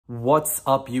What's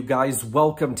up, you guys?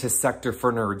 Welcome to Sector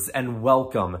for Nerds, and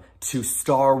welcome to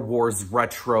Star Wars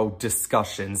Retro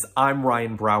Discussions. I'm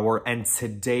Ryan Brower, and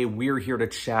today we're here to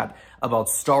chat about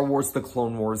Star Wars The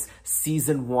Clone Wars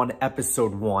Season 1,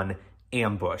 Episode 1,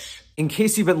 Ambush. In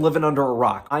case you've been living under a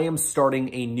rock, I am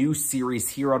starting a new series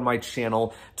here on my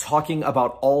channel talking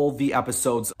about all the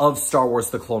episodes of Star Wars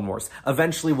The Clone Wars.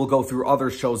 Eventually, we'll go through other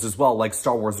shows as well, like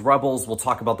Star Wars Rebels. We'll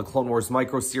talk about the Clone Wars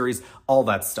micro-series, all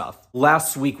that stuff.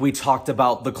 Last week, we talked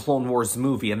about the Clone Wars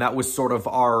movie, and that was sort of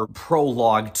our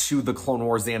prologue to the Clone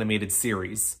Wars animated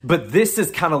series. But this is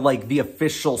kind of like the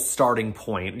official starting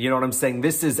point. You know what I'm saying?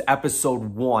 This is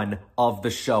episode 1 of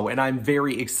the show, and I'm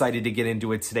very excited to get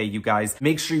into it today, you guys.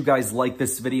 Make sure you guys like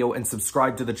this video and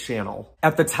subscribe to the channel.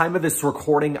 At the time of this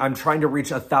recording, I'm trying to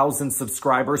reach 1,000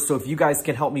 subscribers, so if you guys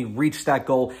can help me reach that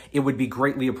goal, it would be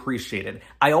greatly appreciated.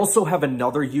 I also have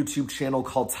another YouTube channel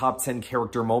called Top 10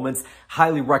 Character Moments.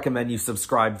 Highly recommend you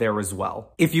subscribe there as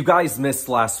well. If you guys missed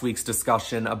last week's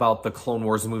discussion about the Clone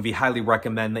Wars movie, highly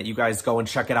recommend that you guys go and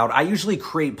check it out. I usually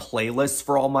create playlists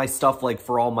for all my stuff, like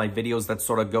for all my videos that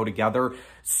sort of go together.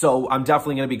 So I'm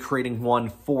definitely going to be creating one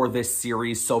for this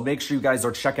series. So make sure you guys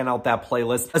are checking out that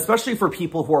playlist, especially for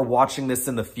people who are watching this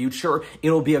in the future.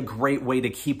 It'll be a great way to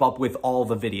keep up with all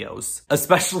the videos,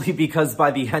 especially because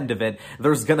by the end of it,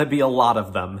 there's going to be a lot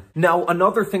of them. Now,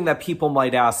 another thing that people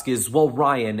might ask is, well,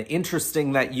 Ryan,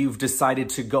 interesting that you've decided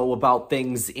to go about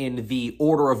things in the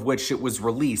order of which it was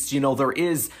released. You know, there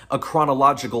is a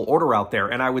chronological order out there.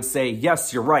 And I would say,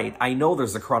 yes, you're right. I know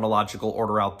there's a chronological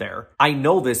order out there. I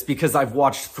know this because I've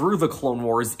watched through the Clone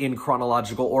Wars in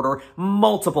chronological order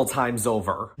multiple times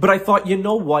over. But I thought, you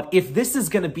know what? If this is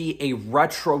going to be a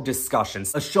retro discussion,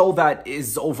 a show that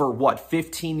is over, what,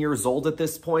 15 years old at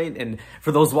this point, and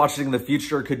for those watching in the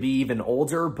future, it could be even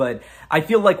older, but I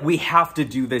feel like we have to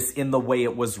do this in the way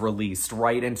it was released,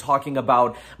 right? And talking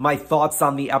about my thoughts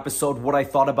on the episode, what I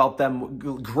thought about them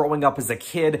growing up as a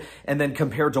kid, and then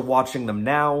compared to watching them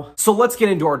now. So let's get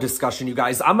into our discussion, you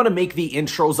guys. I'm going to make the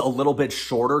intros a little bit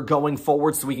shorter going forward,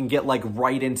 so we can get like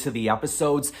right into the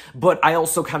episodes. But I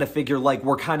also kind of figure like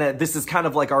this is kind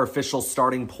of like our official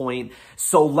starting point.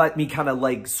 So let me kind of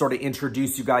like sort of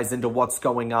introduce you guys into what's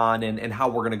going on and how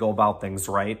we're going to go about things,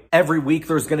 right? Every week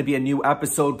there's going to be a new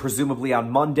episode, presumably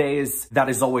on Mondays. That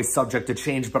is always subject to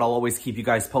change, but I'll always keep you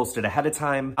guys posted ahead of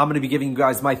time. I'm going to be giving you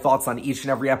guys my thoughts on each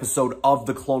and every episode of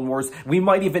the Clone Wars. We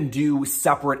might even do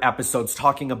separate episodes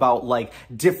talking about like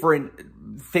different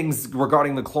things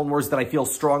regarding the Clone Wars that I feel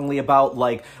strongly about,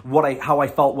 like how I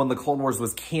felt when the Clone Wars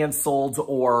was canceled,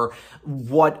 or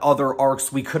what other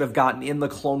arcs we could have gotten in the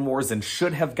Clone Wars and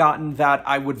should have gotten that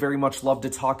I would very much love to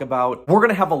talk about. We're going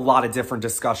to have a lot of different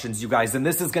discussions, you guys, and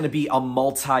this is going to be a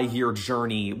multi-year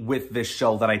journey with this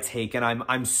show that I take, and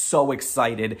I'm so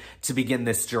excited to begin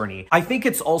this journey. I think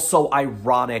it's also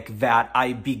ironic that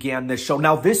I began this show.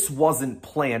 Now, this wasn't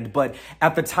planned, but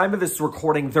at the time of this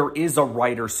recording, there is a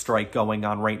writer's strike going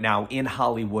on right now in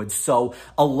Hollywood. So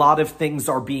a lot of things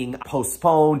are being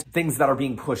postponed, things that are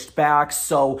being pushed back.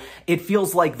 So it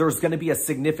feels like there's going to be a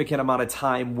significant amount of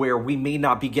time where we may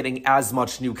not be getting as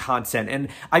much new content. And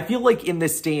I feel like in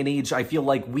this day and age, I feel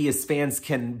like we as fans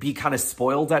can be kind of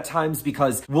spoiled at times,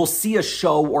 because we'll see a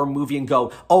show or movie and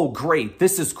go, oh, great,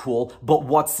 this is cool, but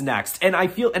what's next? And I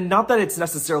feel, and not that it's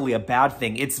necessarily a bad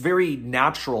thing, it's very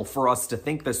natural for us to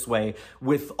think this way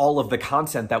with all of the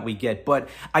content that we get. But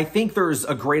I think there's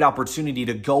a great opportunity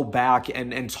to go back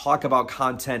and talk about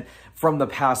content from the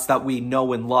past that we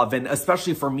know and love. And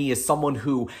especially for me, as someone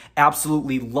who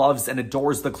absolutely loves and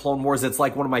adores the Clone Wars, it's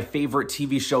like one of my favorite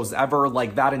TV shows ever,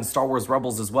 like that and Star Wars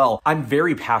Rebels as well. I'm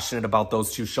very passionate about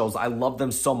those two shows. I love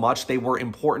them so much. They were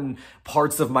important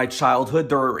parts of my childhood.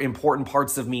 They're important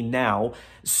parts of me now.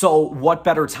 So what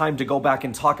better time to go back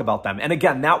and talk about them? And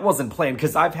again, that wasn't planned,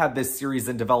 because I've had this series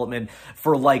in development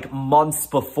for like months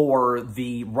before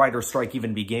the writer's strike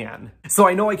even began. So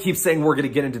I know I keep saying we're going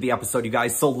to get into the episode, you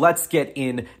guys. So let's get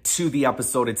into the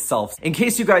episode itself. In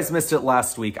case you guys missed it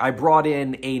last week, I brought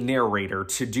in a narrator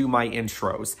to do my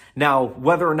intros. Now,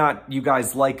 whether or not you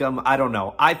guys like him, I don't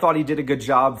know. I thought he did a good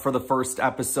job for the first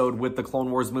episode with the Clone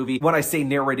Wars movie. When I say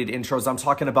narrated intros, I'm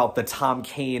talking about the Tom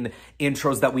Kane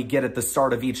intros that we get at the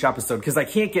start of each episode, because I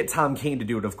can't get Tom Kane to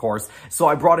do it, of course. So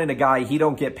I brought in a guy. He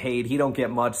don't get paid. He don't get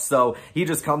much. So he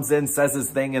just comes in, says his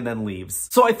thing, and then leaves.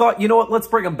 So I thought, you know what? Let's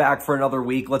bring him back for another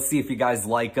week. Let's see if you guys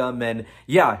like him. And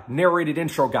yeah, narrated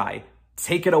intro guy,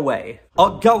 take it away.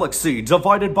 A galaxy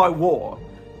divided by war.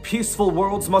 Peaceful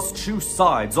worlds must choose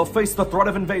sides or face the threat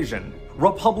of invasion.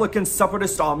 Republic and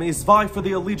Separatist armies vie for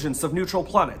the allegiance of neutral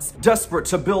planets. Desperate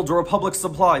to build a Republic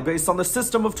supply based on the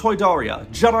system of Toydaria,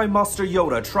 Jedi Master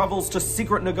Yoda travels to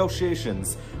secret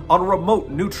negotiations. on a remote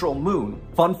neutral moon.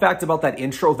 Fun fact about that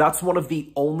intro, that's one of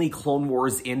the only Clone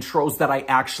Wars intros that I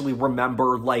actually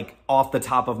remember, like, off the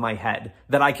top of my head,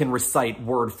 that I can recite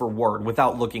word for word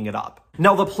without looking it up.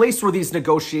 Now, the place where these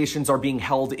negotiations are being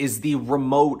held is the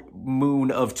remote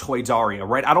moon of Toydaria,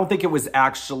 right? I don't think it was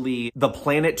actually the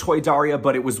planet Toydaria,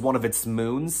 but it was one of its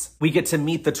moons. We get to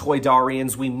meet the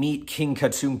Toydarians. We meet King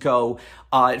Katunko.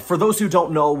 For those who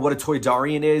don't know what a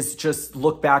Toydarian is, just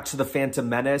look back to the Phantom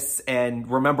Menace and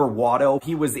remember Watto.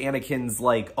 He was Anakin's,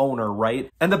 like, owner,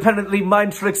 right? And apparently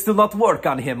mind tricks do not work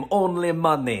on him, only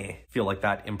money. Feel like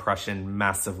that impression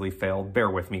massively failed. Bear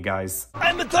with me, guys.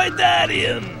 I'm a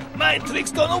Toydarian. Mind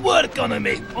tricks don't work on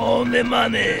me, only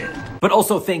money. But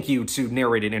also thank you to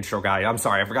narrated intro guy. I'm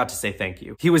sorry, I forgot to say thank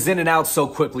you. He was in and out so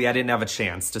quickly I didn't have a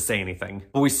chance to say anything.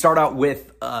 But we start out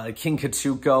with King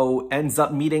Katunko ends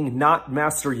up meeting not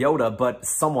Master Yoda, but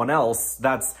someone else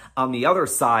that's on the other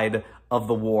side of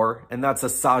the war, and that's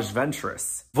Asajj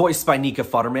Ventress, voiced by Nika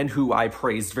Futterman, who I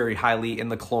praised very highly in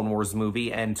the Clone Wars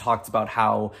movie and talked about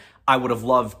how I would have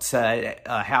loved to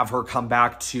have her come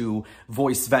back to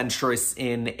voice Ventress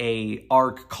in a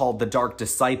arc called The Dark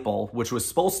Disciple, which was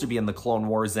supposed to be in the Clone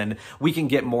Wars, and we can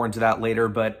get more into that later,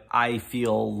 but I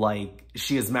feel like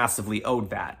she is massively owed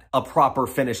that. A proper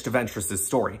finish to Ventress's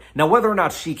story. Now, whether or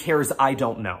not she cares, I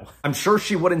don't know. I'm sure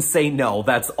she wouldn't say no.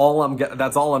 That's all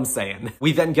I'm saying.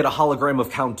 We then get a hologram of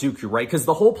Count Dooku, right? Because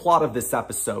the whole plot of this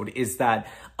episode is that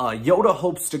Yoda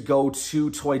hopes to go to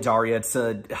Toydaria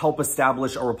to help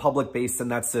establish a Republic base in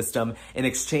that system. In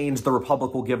exchange, the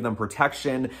Republic will give them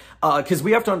protection. Because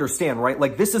we have to understand, right?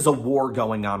 Like, this is a war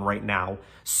going on right now.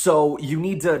 So you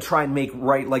need to try and make,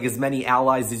 right, like, as many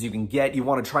allies as you can get. You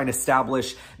want to try and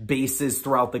establish bases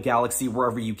throughout the galaxy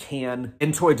wherever you can.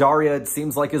 And Toydaria, it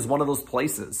seems like, is one of those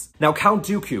places. Now, Count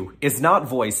Dooku is not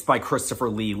voiced by Christopher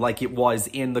Lee like it was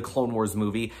in the Clone Wars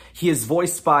movie. He is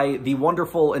voiced by the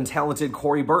wonderful and talented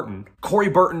Corey Burton. Corey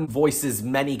Burton voices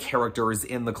many characters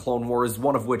in the Clone Wars,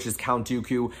 one of which is Count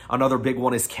Dooku. Another big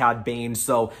one is Cad Bane,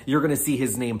 so you're going to see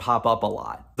his name pop up a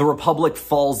lot. The Republic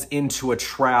falls into a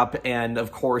trap, and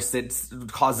of course it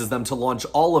causes them to launch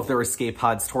all of their escape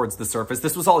pods towards the surface.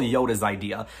 This was all Yoda's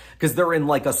idea, because they're in,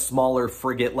 like, a smaller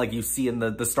frigate like you see in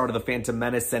the start of the Phantom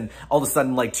Menace, and all of a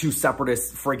sudden, like, 2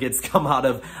 Separatist frigates come out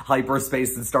of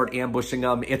hyperspace and start ambushing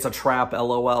them. It's a trap,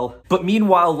 LOL. But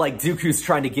meanwhile, like, Dooku's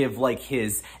trying to give, like,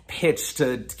 his pitch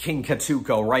to King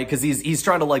Katunko, right? Because he's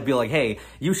trying to, like, be like, hey,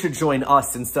 you should join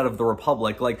us instead of the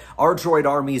Republic. Like, our droid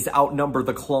armies outnumber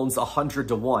the clones 100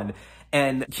 to 1.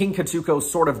 And King Katunko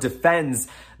sort of defends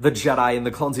the Jedi and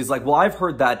the clones. He's like, well, I've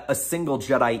heard that a single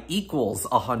Jedi equals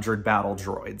 100 battle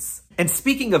droids. And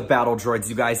speaking of battle droids,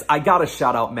 you guys, I gotta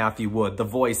shout out Matthew Wood, the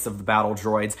voice of the battle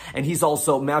droids. And he's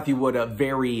also, Matthew Wood, a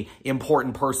very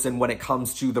important person when it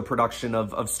comes to the production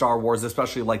of Star Wars,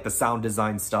 especially like the sound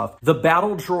design stuff. The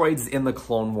battle droids in the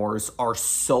Clone Wars are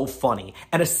so funny,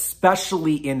 and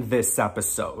especially in this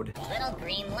episode. Little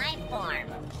green life form.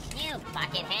 You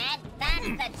buckethead, that's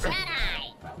the Jedi.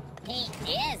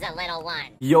 He is a little one.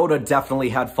 Yoda definitely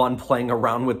had fun playing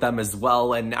around with them as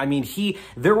well. And I mean,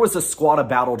 there was a squad of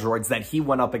battle droids that he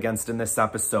went up against in this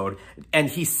episode, and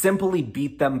he simply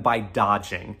beat them by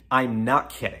dodging. I'm not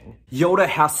kidding. Yoda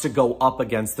has to go up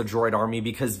against the droid army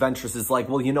because Ventress is like,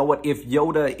 well, you know what? If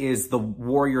Yoda is the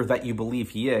warrior that you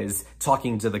believe he is,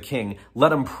 talking to the king,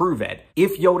 let him prove it.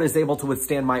 If Yoda is able to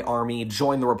withstand my army,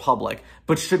 join the Republic.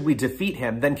 But should we defeat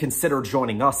him, then consider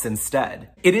joining us instead.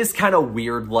 It is kind of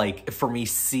weird, like, for me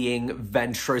seeing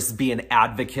Ventress be an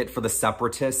advocate for the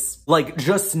Separatists. Like,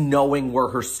 just knowing where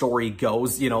her story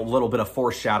goes, you know, a little bit of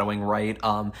foreshadowing, right?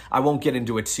 I won't get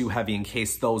into it too heavy in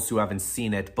case those who haven't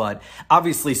seen it, but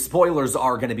obviously spoilers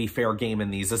are going to be fair game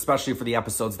in these, especially for the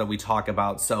episodes that we talk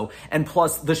about. So, and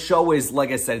plus the show is,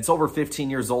 like I said, it's over 15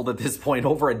 years old at this point,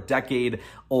 over a decade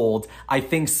old. I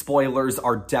think spoilers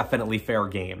are definitely fair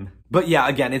game. But yeah,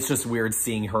 again, it's just weird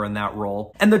seeing her in that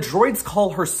role. And the droids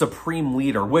call her Supreme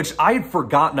Leader, which I had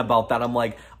forgotten about that. I'm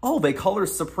like, oh, they call her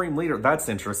Supreme Leader. That's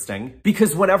interesting.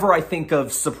 Because whenever I think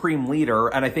of Supreme Leader,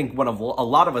 and I think when a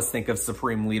lot of us think of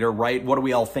Supreme Leader, right? What are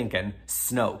we all thinking?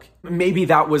 Snoke. Maybe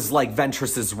that was like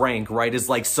Ventress's rank, right? Is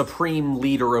like Supreme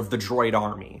Leader of the droid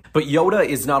army. But Yoda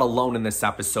is not alone in this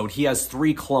episode. He has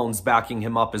 3 clones backing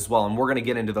him up as well. And we're going to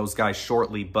get into those guys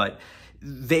shortly, but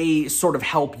they sort of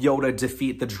help Yoda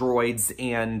defeat the droids,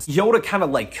 and Yoda kind of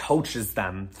like coaches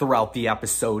them throughout the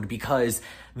episode because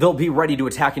they'll be ready to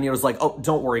attack, and Yoda's like, oh,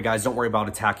 don't worry, guys, don't worry about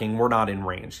attacking. We're not in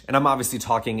range. And I'm obviously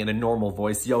talking in a normal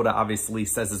voice. Yoda obviously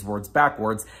says his words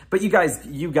backwards, but you guys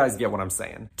get what I'm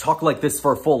saying. Talk like this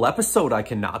for a full episode, I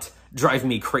cannot. Drive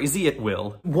me crazy, it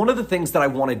will. One of the things that I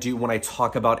want to do when I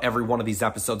talk about every one of these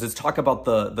episodes is talk about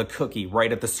the cookie,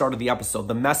 right, at the start of the episode,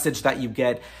 the message that you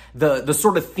get, the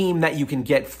sort of theme that you can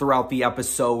get throughout the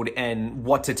episode and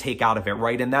what to take out of it,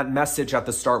 right? And that message at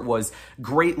the start was,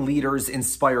 great leaders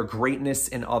inspire greatness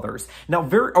in others. Now,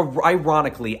 very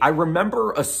ironically, I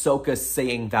remember Ahsoka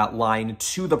saying that line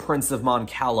to the Prince of Mon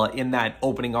Cala in that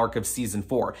opening arc of season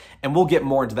 4, and we'll get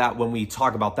more into that when we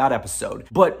talk about that episode.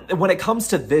 But when it comes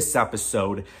to this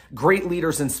episode, great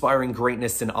leaders inspiring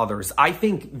greatness in others, I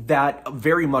think that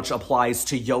very much applies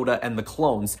to Yoda and the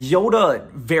clones.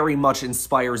 Yoda very much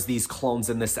inspires these clones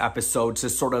in this episode to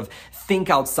sort of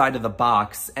think outside of the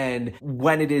box, and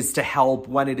when it is to help,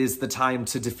 when it is the time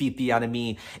to defeat the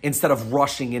enemy, instead of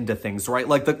rushing into things, right?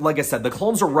 Like I said, the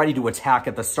clones are ready to attack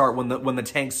at the start when the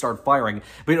tanks start firing,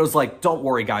 but it was like, don't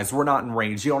worry, guys, we're not in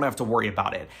range. You don't have to worry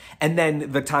about it. And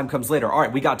then the time comes later. All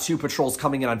right, we got 2 patrols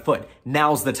coming in on foot.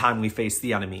 Now's the time we face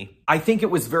the enemy. I think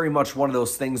it was very much one of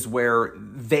those things where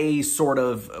they sort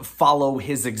of follow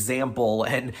his example,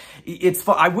 and it's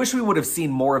fun. I wish we would have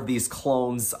seen more of these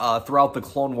clones throughout the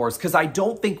Clone Wars, because I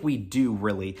don't think we do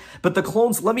really. But the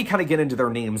clones, let me kind of get into their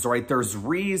names, right? There's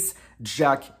Reese,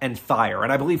 Jack, and Thyre,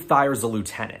 and I believe Thyre's a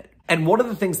lieutenant. And one of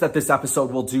the things that this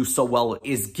episode will do so well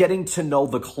is getting to know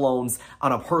the clones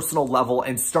on a personal level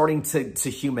and starting to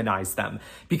humanize them.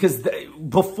 Because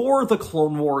before the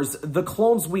Clone Wars, the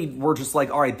clones, we were just like,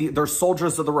 all right, they're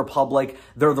soldiers of the Republic.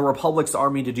 They're the Republic's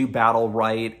army to do battle,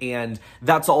 right? And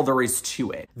that's all there is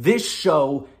to it. This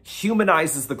show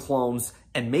humanizes the clones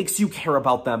and makes you care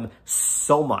about them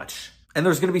so much. And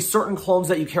there's going to be certain clones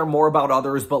that you care more about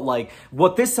others, but like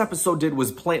what this episode did was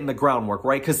planting the groundwork,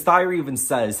 right? Because Thyre even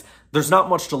says, there's not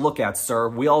much to look at, sir.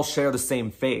 We all share the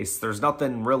same face. There's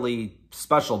nothing really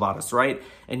special about us, right?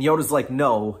 And Yoda's like,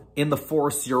 no, in the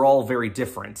Force, you're all very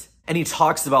different. And he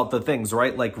talks about the things,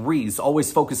 right? Like, Reese,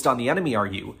 always focused on the enemy, are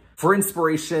you? For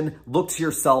inspiration, look to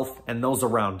yourself and those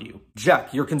around you.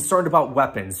 Jack, you're concerned about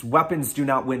weapons. Weapons do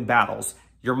not win battles.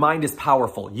 Your mind is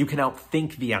powerful. You can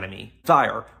outthink the enemy.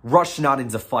 Thyre, rush not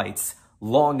into fights.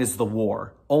 Long is the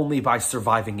war. Only by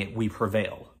surviving it we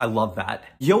prevail. I love that.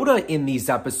 Yoda in these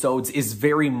episodes is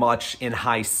very much in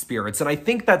high spirits, and I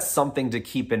think that's something to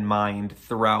keep in mind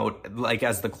throughout, like,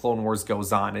 as the Clone Wars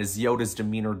goes on, as Yoda's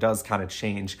demeanor does kind of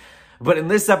change. But in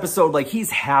this episode, like, he's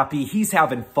happy, he's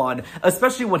having fun,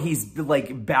 especially when he's,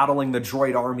 like, battling the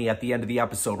droid army at the end of the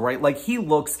episode, right? Like, he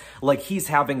looks like he's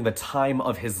having the time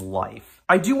of his life.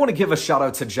 I do want to give a shout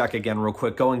out to Jack again real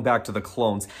quick, going back to the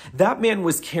clones. That man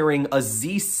was carrying a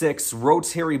Z6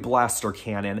 rotary blaster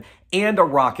cannon and a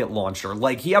rocket launcher.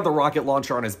 Like, he had the rocket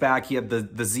launcher on his back, he had the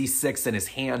Z6 in his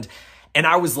hand. And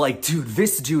I was like, dude,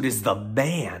 this dude is the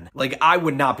man. Like, I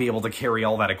would not be able to carry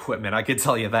all that equipment, I could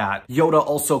tell you that. Yoda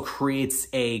also creates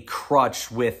a crutch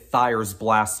with Thyre's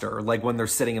blaster, like when they're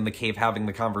sitting in the cave having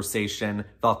the conversation.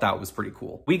 Thought that was pretty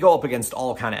cool. We go up against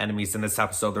all kind of enemies in this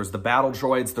episode. There's the battle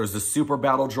droids, there's the super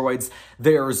battle droids,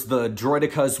 there's the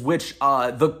droidicas, which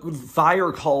the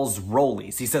Thyre calls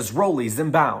rollies. He says, rollies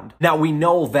inbound. Now, we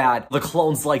know that the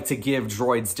clones like to give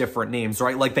droids different names,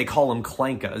 right? Like, they call them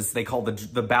clankas. They call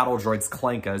the battle droids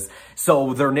clankas.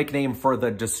 So their nickname for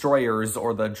the destroyers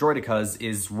or the droidicas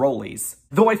is rollies.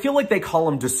 Though I feel like they call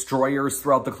them destroyers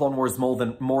throughout the Clone Wars more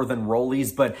than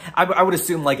rollies, but I would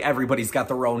assume like everybody's got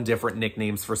their own different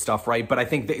nicknames for stuff, right? But I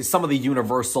think some of the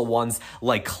universal ones,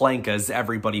 like clankas,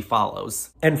 everybody follows.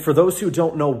 And for those who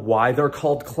don't know why they're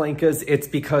called clankas, it's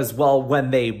because, well, when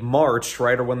they march,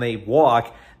 right, or when they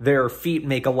walk, their feet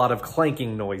make a lot of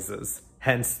clanking noises.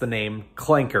 Hence the name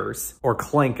clankers or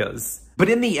clankas. But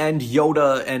in the end,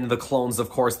 Yoda and the clones, of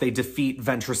course, they defeat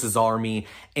Ventress's army,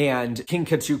 and King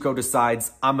Katuko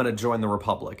decides, I'm gonna join the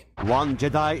Republic. One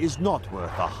Jedi is not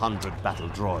worth 100 battle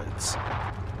droids.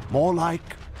 More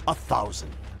like 1,000.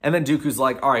 And then Dooku's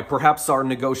like, all right, perhaps our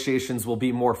negotiations will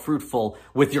be more fruitful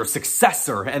with your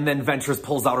successor. And then Ventress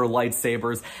pulls out her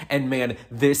lightsabers. And man,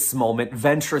 this moment,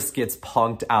 Ventress gets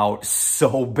punked out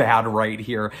so bad right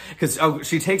here. Because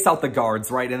she takes out the guards,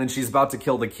 right? And then she's about to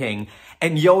kill the king.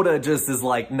 And Yoda just is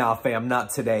like, nah, fam, not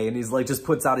today. And he's like, just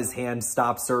puts out his hand,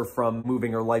 stops her from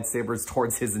moving her lightsabers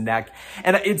towards his neck.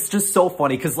 And it's just so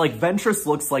funny because like Ventress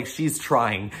looks like she's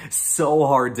trying so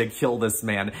hard to kill this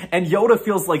man. And Yoda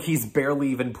feels like he's barely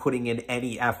even putting in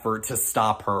any effort to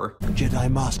stop her.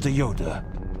 Jedi Master Yoda,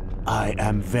 I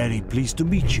am very pleased to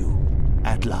meet you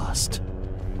at last.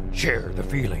 Share the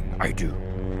feeling, I do,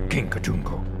 King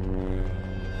Katunko.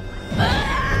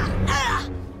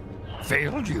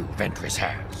 failed you, Ventress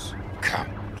has. Come.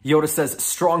 Yoda says,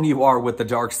 strong you are with the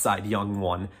dark side, young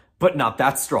one, but not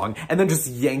that strong. And then just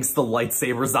yanks the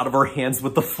lightsabers out of her hands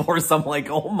with the Force. I'm like,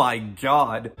 oh my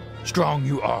god. Strong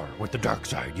you are with the dark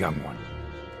side, young one,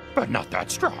 but not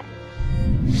that strong.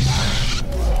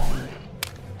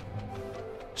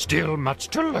 Still much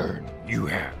to learn, you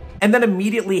have. And then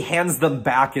immediately hands them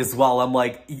back as well. I'm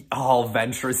like, oh,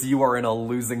 Ventress, you are in a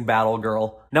losing battle,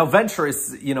 girl. Now,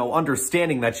 Ventress, you know,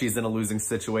 understanding that she's in a losing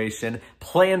situation,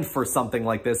 planned for something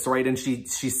like this, right? And she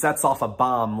sets off a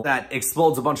bomb that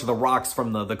explodes a bunch of the rocks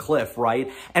from the cliff, right?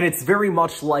 And it's very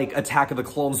much like Attack of the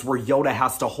Clones, where Yoda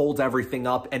has to hold everything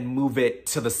up and move it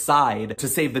to the side to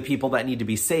save the people that need to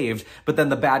be saved. But then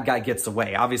the bad guy gets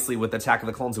away. Obviously, with Attack of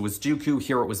the Clones, it was Dooku.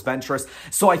 Here it was Ventress.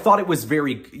 So I thought it was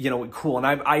very, you know, cool. And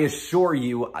I assure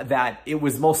you that it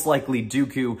was most likely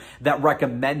Dooku that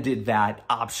recommended that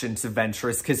option to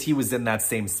Ventress, because he was in that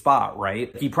same spot,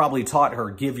 right? He probably taught her,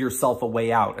 give yourself a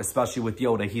way out, especially with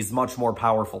Yoda. He's much more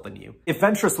powerful than you. If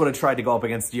Ventress would have tried to go up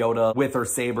against Yoda with her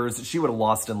sabers, she would have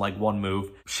lost in like one move.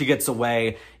 She gets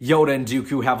away. Yoda and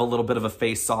Dooku have a little bit of a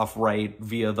face-off, right,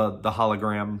 via the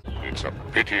hologram. It's a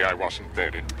pity I wasn't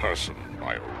there in person,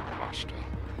 my old master.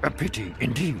 A pity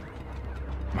indeed,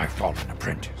 my fallen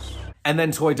apprentice. And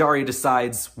then Toydaria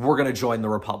decides, we're gonna join the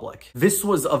Republic. This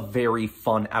was a very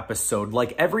fun episode.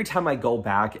 Like, every time I go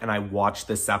back and I watch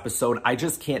this episode, I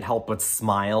just can't help but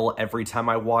smile every time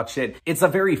I watch it. It's a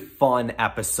very fun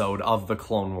episode of the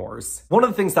Clone Wars. One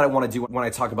of the things that I wanna do when I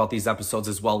talk about these episodes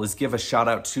as well is give a shout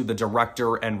out to the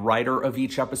director and writer of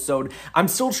each episode. I'm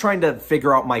still trying to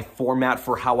figure out my format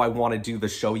for how I wanna do the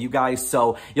show, you guys,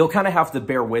 so you'll kinda have to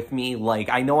bear with me. Like,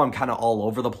 I know I'm kinda all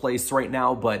over the place right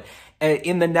now, but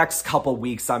in the next couple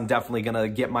weeks, I'm definitely gonna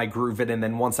get my groove in, and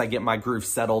then once I get my groove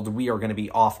settled, we are gonna be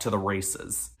off to the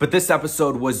races. But this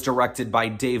episode was directed by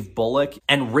Dave Bullock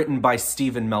and written by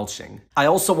Stephen Melching. I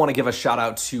also want to give a shout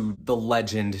out to the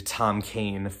legend Tom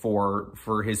Kane for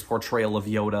his portrayal of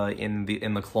Yoda in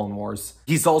the Clone Wars.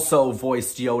 He's also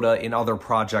voiced Yoda in other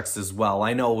projects as well.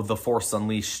 I know The Force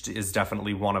Unleashed is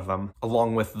definitely one of them,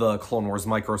 along with the Clone Wars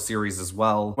micro series as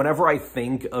well. Whenever I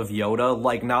think of Yoda,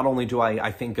 like, not only do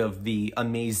I think of the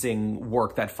amazing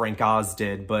work that Frank Oz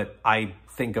did, but I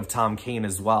think of Tom Kane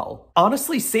as well.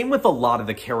 Honestly, same with a lot of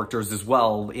the characters as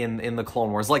well in the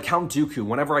Clone Wars. Like Count Dooku,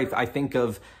 whenever I think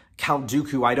of Count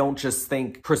Dooku, I don't just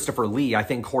think Christopher Lee, I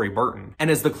think Corey Burton.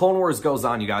 And as the Clone Wars goes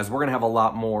on, you guys, we're gonna have a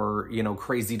lot more, you know,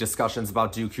 crazy discussions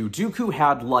about Dooku. Dooku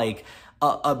had like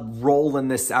a role in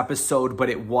this episode, but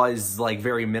it was like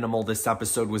very minimal. This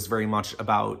episode was very much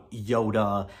about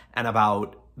Yoda and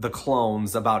about the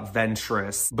clones, about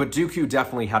Ventress, but Dooku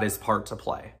definitely had his part to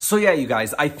play. So yeah, you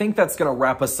guys, I think that's gonna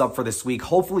wrap us up for this week.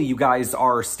 Hopefully you guys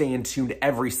are staying tuned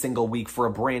every single week for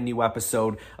a brand new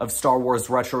episode of Star Wars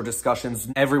Retro Discussions.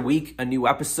 Every week, a new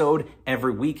episode.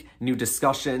 Every week, new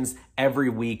discussions. Every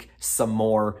week, some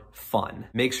more fun.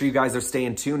 Make sure you guys are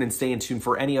staying tuned and staying tuned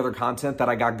for any other content that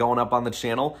I got going up on the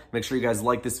channel. Make sure you guys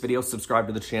like this video, subscribe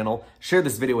to the channel, share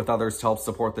this video with others to help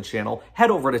support the channel. Head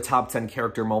over to Top 10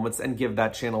 Character Moments and give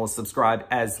that channel a subscribe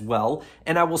as well.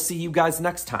 And I will see you guys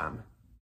next time.